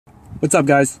What's up,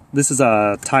 guys? This is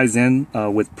ties in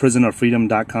with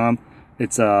prisonerfreedom.com.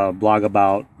 It's a blog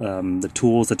about the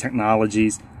tools, the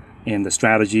technologies, and the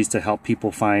strategies to help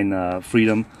people find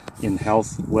freedom in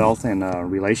health, wealth, and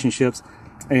relationships.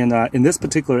 And in this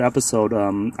particular episode,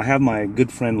 I have my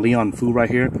good friend Leon Fu right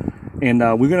here, and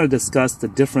we're going to discuss the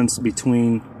difference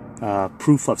between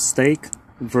proof of stake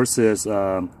versus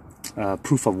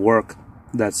proof of work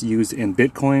that's used in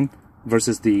Bitcoin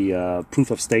versus the proof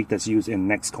of stake that's used in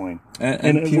Nextcoin.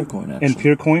 And Peercoin, actually. And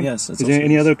Peercoin? Yes. Is there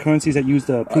any other currencies that use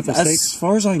the proof of stake? As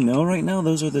far as I know right now,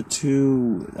 those are the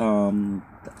two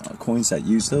coins that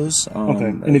use those. Okay.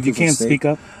 And if you can't speak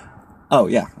up? Oh,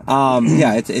 yeah.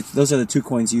 Those are the two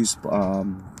coins used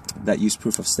that use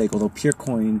proof of stake, although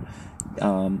Peercoin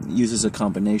uses a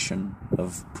combination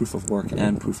of proof of work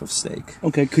and proof of stake.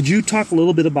 Okay, could you talk a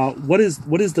little bit about what is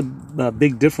the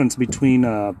big difference between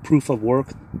proof of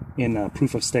work and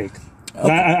proof of stake? Okay.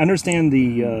 I understand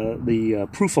the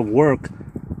proof of work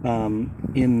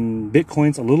in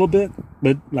Bitcoins a little bit,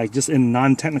 but like just in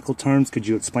non-technical terms, could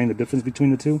you explain the difference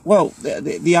between the two? Well,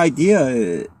 the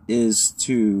idea is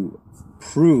to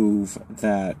prove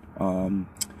that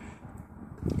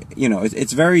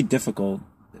it's very difficult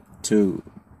to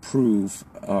prove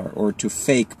or to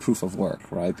fake proof of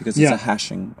work, right? Because it's a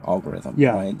hashing algorithm,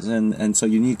 right? And so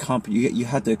you need you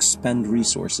had to expend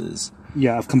resources.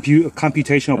 Yeah, of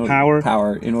computational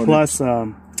power in order plus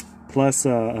time.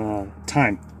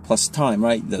 Plus time,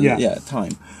 right?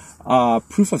 Time.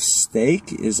 Proof of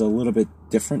stake is a little bit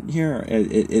different here.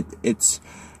 It's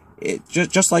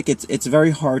just like it's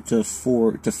very hard to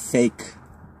fake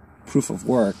proof of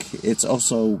work. It's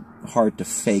also hard to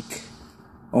fake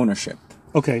ownership.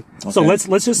 Okay. So let's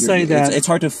just say that it's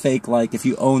hard to fake, like if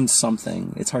you own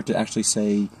something, it's hard to actually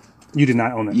say you did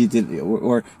not own it. You did,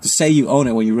 or to say you own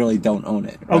it when you really don't own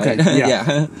it. Right? Okay.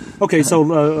 Yeah. Okay.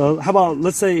 So how about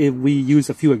let's say if we use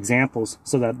a few examples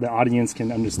so that the audience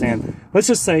can understand. Let's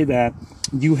just say that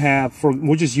you have,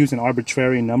 we'll just use an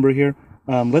arbitrary number here.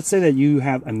 Let's say that you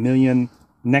have 1 million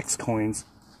Nextcoins,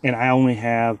 and I only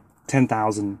have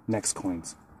 10,000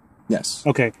 Nextcoins. Yes.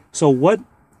 Okay. So what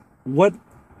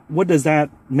does that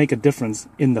make a difference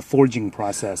in the forging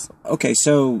process? Okay,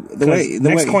 so the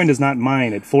Nextcoin does not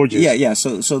mine; it forges. Yeah.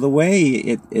 So the way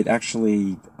it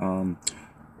actually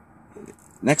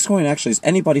Nextcoin actually is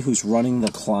anybody who's running the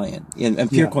client, and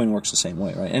Peercoin works the same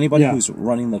way, right? Anybody who's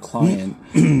running the client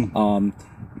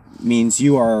means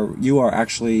you are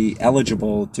actually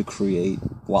eligible to create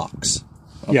blocks.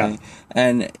 Okay? Yeah.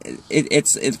 And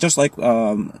it's just like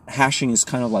hashing is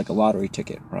kind of like a lottery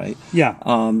ticket, right? Yeah.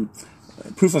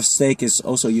 Proof of stake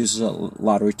also uses a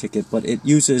lottery ticket, but it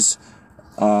uses,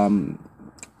 from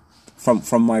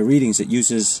my readings, it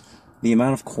uses the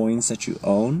amount of coins that you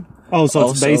own. Oh, so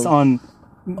it's based on,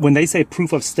 when they say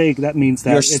proof of stake, that means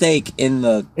that your stake in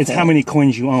the it's how many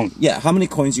coins you own. Yeah, how many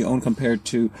coins you own compared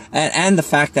to, and the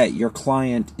fact that your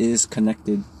client is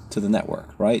connected to the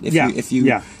network, right? If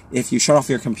you shut off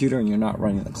your computer and you're not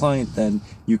running the client, then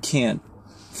you can't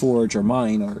forge or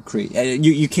mine or create.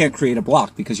 You can't create a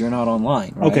block because you're not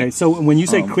online, right? Okay, so when you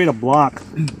say create a block,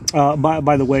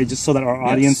 by the way, just so that our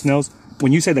audience knows,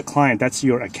 when you say the client, that's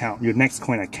your account, your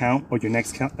Nextcoin account or your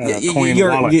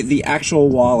Nextcoin wallet. The actual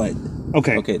wallet.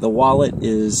 Okay. Okay, the wallet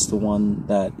is the one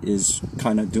that is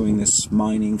kind of doing this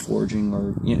mining, forging,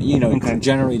 or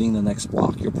generating the next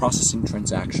block. You're processing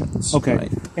transactions. Okay.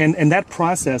 Right? And that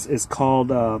process is called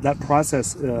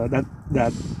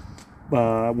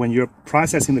when you're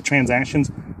processing the transactions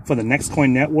for the Nextcoin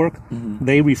network,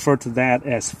 they refer to that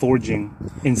as forging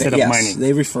instead of mining. Yes,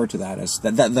 they refer to that as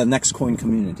the Nextcoin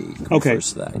community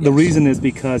refers to that. Yes. The reason is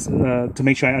because, to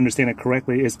make sure I understand it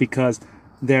correctly, is because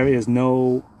there is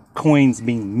no coins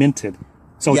being minted.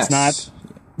 So it's not,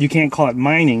 you can't call it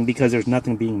mining because there's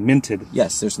nothing being minted.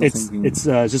 Yes, there's nothing. It's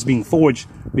just being forged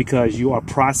because you are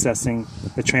processing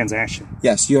the transaction.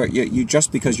 Yes, you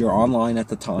just because you're online at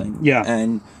the time. Yeah.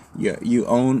 And you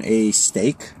own a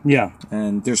stake. Yeah.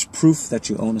 And there's proof that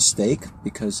you own a stake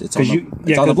because it's on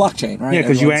the blockchain, right? Yeah,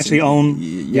 because you actually own.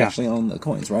 You actually own the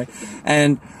coins, right?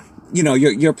 And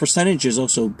your percentage is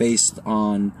also based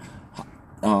on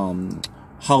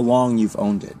how long you've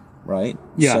owned it, right?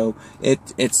 Yeah. So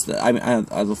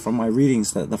from my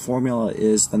readings, the formula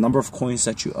is the number of coins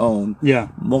that you own. Yeah.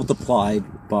 Multiplied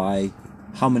by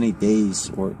how many days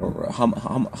or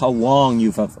how long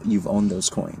you've owned those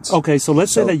coins. Okay, so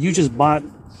let's say that you just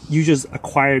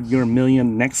acquired your 1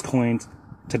 million Nextcoins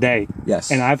today.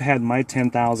 Yes. And I've had my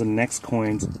 10,000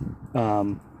 Nextcoins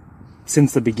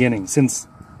since the beginning, since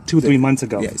 2-3 months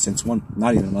ago. Yeah, since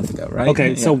not even a month ago, right?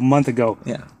 Okay, so a month ago.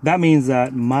 Yeah. That means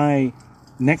that my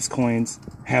Nextcoins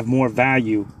have more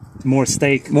value More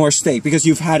stake. More stake, because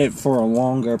you've had it for a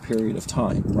longer period of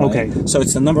time, right? Okay. So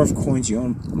it's the number of coins you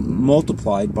own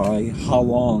multiplied by how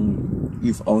long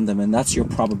you've owned them, and that's your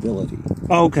probability.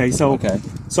 Okay, so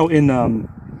in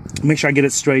make sure I get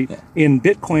it straight. Yeah. In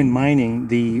Bitcoin mining,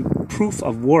 the proof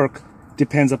of work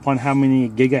depends upon how many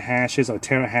gigahashes or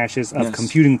terahashes of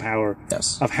computing power,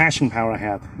 of hashing power I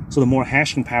have. So the more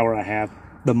hashing power I have,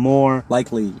 the more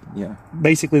likely,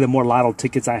 basically the more lotto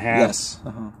tickets I have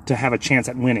to have a chance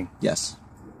at winning. Yes.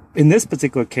 In this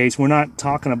particular case, we're not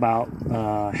talking about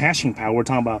hashing power. We're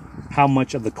talking about how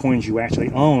much of the coins you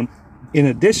actually own, in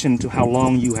addition to how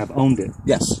long you have owned it.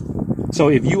 Yes. So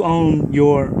if you own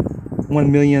your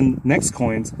 1 million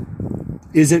Nextcoins,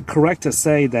 is it correct to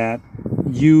say that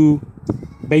you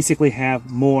basically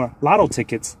have more lotto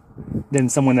tickets than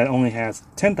someone that only has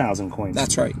 10,000 coins?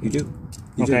 That's right, you do.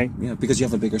 You do. Yeah, because you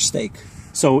have a bigger stake.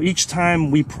 So each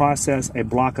time we process a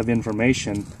block of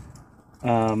information,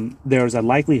 there's a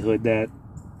likelihood that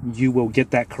you will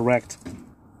get that correct.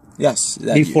 Yes.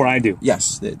 Before I do.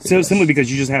 Yes. So simply because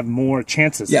you just have more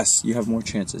chances. Yes, you have more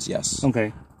chances. Yes.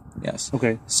 Okay. Yes.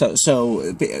 Okay. So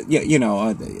you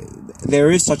know,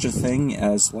 there is such a thing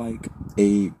as like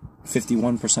a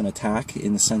 51% attack,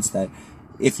 in the sense that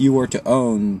if you were to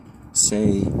own,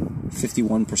 say,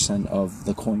 51% of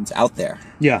the coins out there.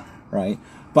 Yeah. Right?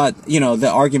 But, you know, the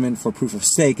argument for proof of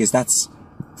stake is that's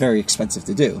very expensive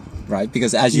to do, right?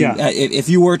 Because as you, if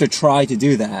you were to try to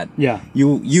do that,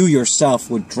 you yourself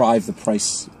would drive the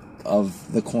price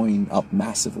of the coin up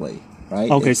massively, right?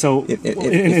 Okay, so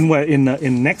in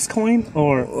Nextcoin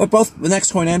or both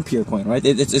Nextcoin and Peercoin, right?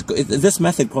 This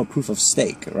method called proof of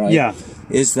stake, right? Yeah,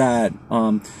 is that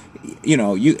you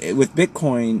know, with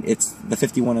Bitcoin, it's the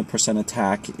 51%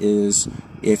 attack is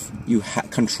if you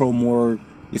control more.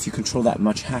 If you control that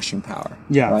much hashing power.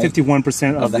 Yeah, right?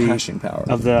 51% of the hashing power.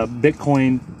 Of the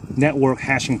Bitcoin network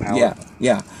hashing power. Yeah,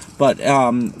 yeah. But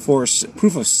for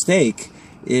proof of stake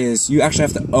is you actually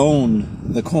have to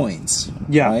own the coins.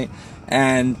 Yeah. Right?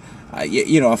 And,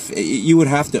 you know, if you would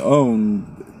have to own,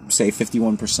 say,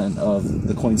 51% of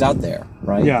the coins out there,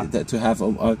 right? Yeah. To have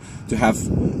No,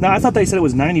 I thought they said it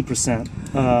was 90%.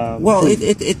 Well, what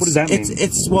does that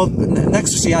mean? Well,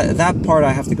 next, see, that part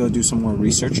I have to go do some more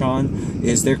research on.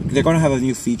 Is they're going to have a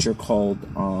new feature called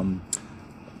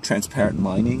transparent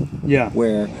mining. Yeah.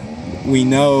 Where we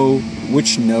know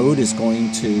which node is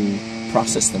going to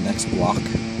process the next block.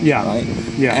 Yeah. Right.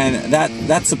 Yeah. And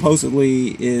that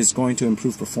supposedly is going to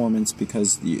improve performance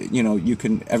because you know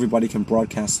everybody can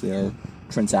broadcast their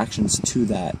transactions to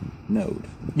that node.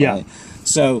 Yeah. Right?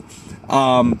 So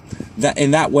that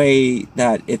in that way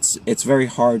that it's very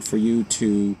hard for you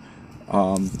to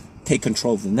take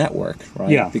control of the network,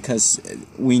 right? Yeah. Because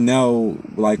we know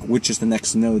like which is the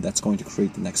next node that's going to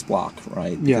create the next block,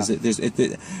 right? Yeah. Because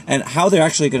and how they're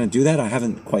actually going to do that, I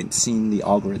haven't quite seen the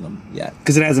algorithm yet.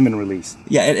 Because it hasn't been released.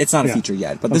 Yeah, it's not a feature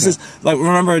yet. But this is like,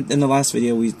 remember in the last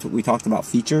video we talked about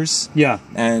features. Yeah.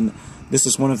 And this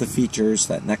is one of the features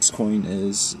that Nextcoin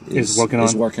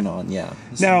is working on. Yeah.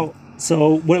 Now.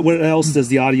 So what else does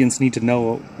the audience need to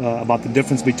know about the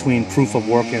difference between proof of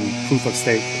work and proof of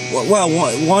stake? Well,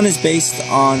 one is based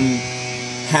on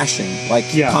hashing, like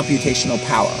computational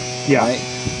power. Yeah. Right?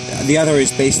 The other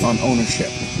is based on ownership.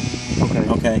 Okay.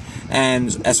 Okay.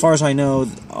 And as far as I know,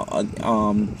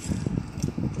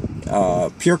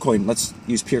 Peercoin. Let's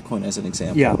use Peercoin as an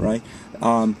example. Yeah. Right.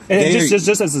 And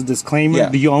just as a disclaimer,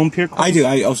 do you own Peercoin? I do.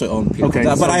 I also own Peercoin. Okay,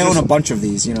 but I own a bunch of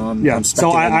these. You know, I'm so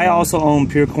I also own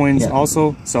Peercoins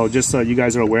also. So just so you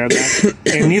guys are aware of that.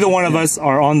 And neither one of us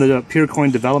are on the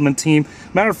Peercoin development team.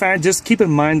 Matter of fact, just keep in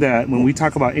mind that when we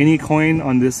talk about any coin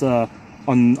on this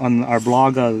on our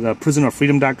blog, the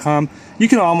prisonerofreedom.com, you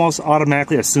can almost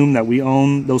automatically assume that we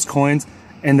own those coins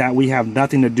and that we have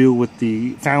nothing to do with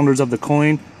the founders of the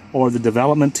coin or the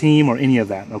development team or any of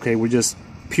that. Okay, we're just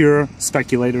pure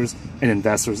speculators and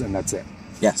investors, and that's it.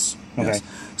 Yes. Okay. Yes.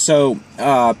 So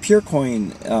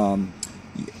Peercoin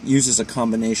uses a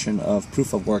combination of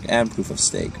proof of work and proof of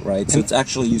stake, right? So it's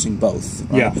actually using both.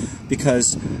 Right? Yeah.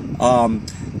 Because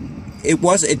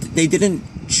they didn't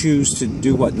choose to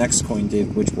do what Nextcoin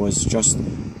did, which was just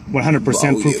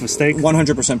 100% proof of stake.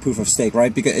 100% proof of stake,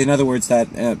 right? Because in other words, that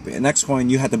Nextcoin,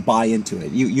 you had to buy into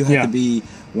it. You had to be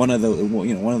one of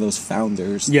those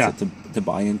founders to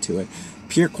buy into it.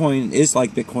 Peercoin is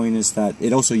like Bitcoin, is that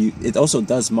it also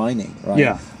does mining, right?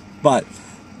 Yeah. But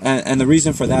and the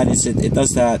reason for that is it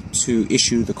does that to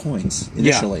issue the coins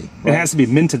initially. Yeah. Right? It has to be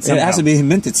minted somehow. It has to be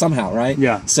minted somehow, right?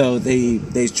 Yeah. So they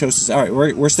chose to say, all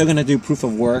right, we're still going to do proof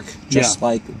of work just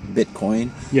like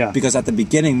Bitcoin. Yeah. Because at the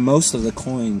beginning, most of the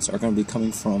coins are going to be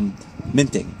coming from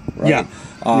minting. right?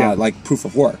 Like proof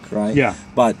of work, right? Yeah.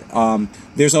 But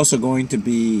there's also going to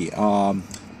be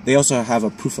they also have a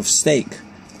proof of stake,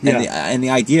 and the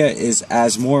idea is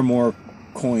as more and more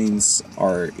coins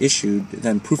are issued,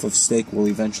 then proof of stake will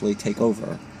eventually take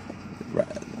over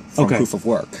from proof of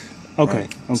work. Okay.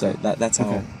 Right? Okay. So that's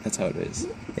how it is.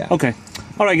 Yeah. Okay.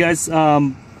 All right, guys.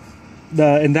 And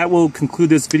that will conclude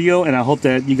this video, and I hope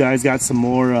that you guys got some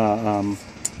more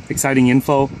exciting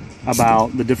info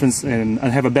about the difference and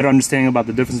have a better understanding about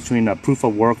the difference between proof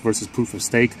of work versus proof of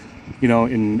stake. You know,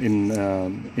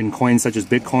 in coins such as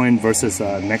Bitcoin versus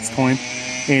Nextcoin,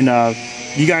 and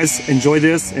you guys enjoy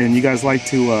this, and you guys like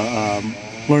to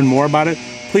learn more about it.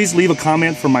 Please leave a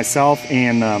comment for myself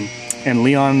and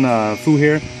Leon Fu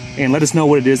here, and let us know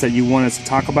what it is that you want us to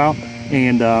talk about,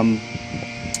 and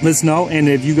let us know. And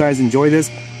if you guys enjoy this,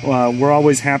 we're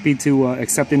always happy to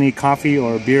accept any coffee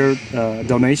or beer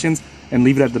donations, and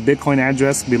leave it at the Bitcoin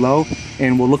address below,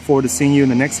 and we'll look forward to seeing you in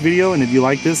the next video. And if you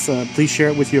like this, please share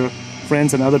it with your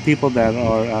friends and other people that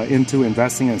are into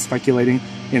investing and speculating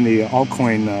in the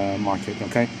altcoin market,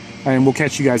 okay? And we'll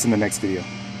catch you guys in the next video.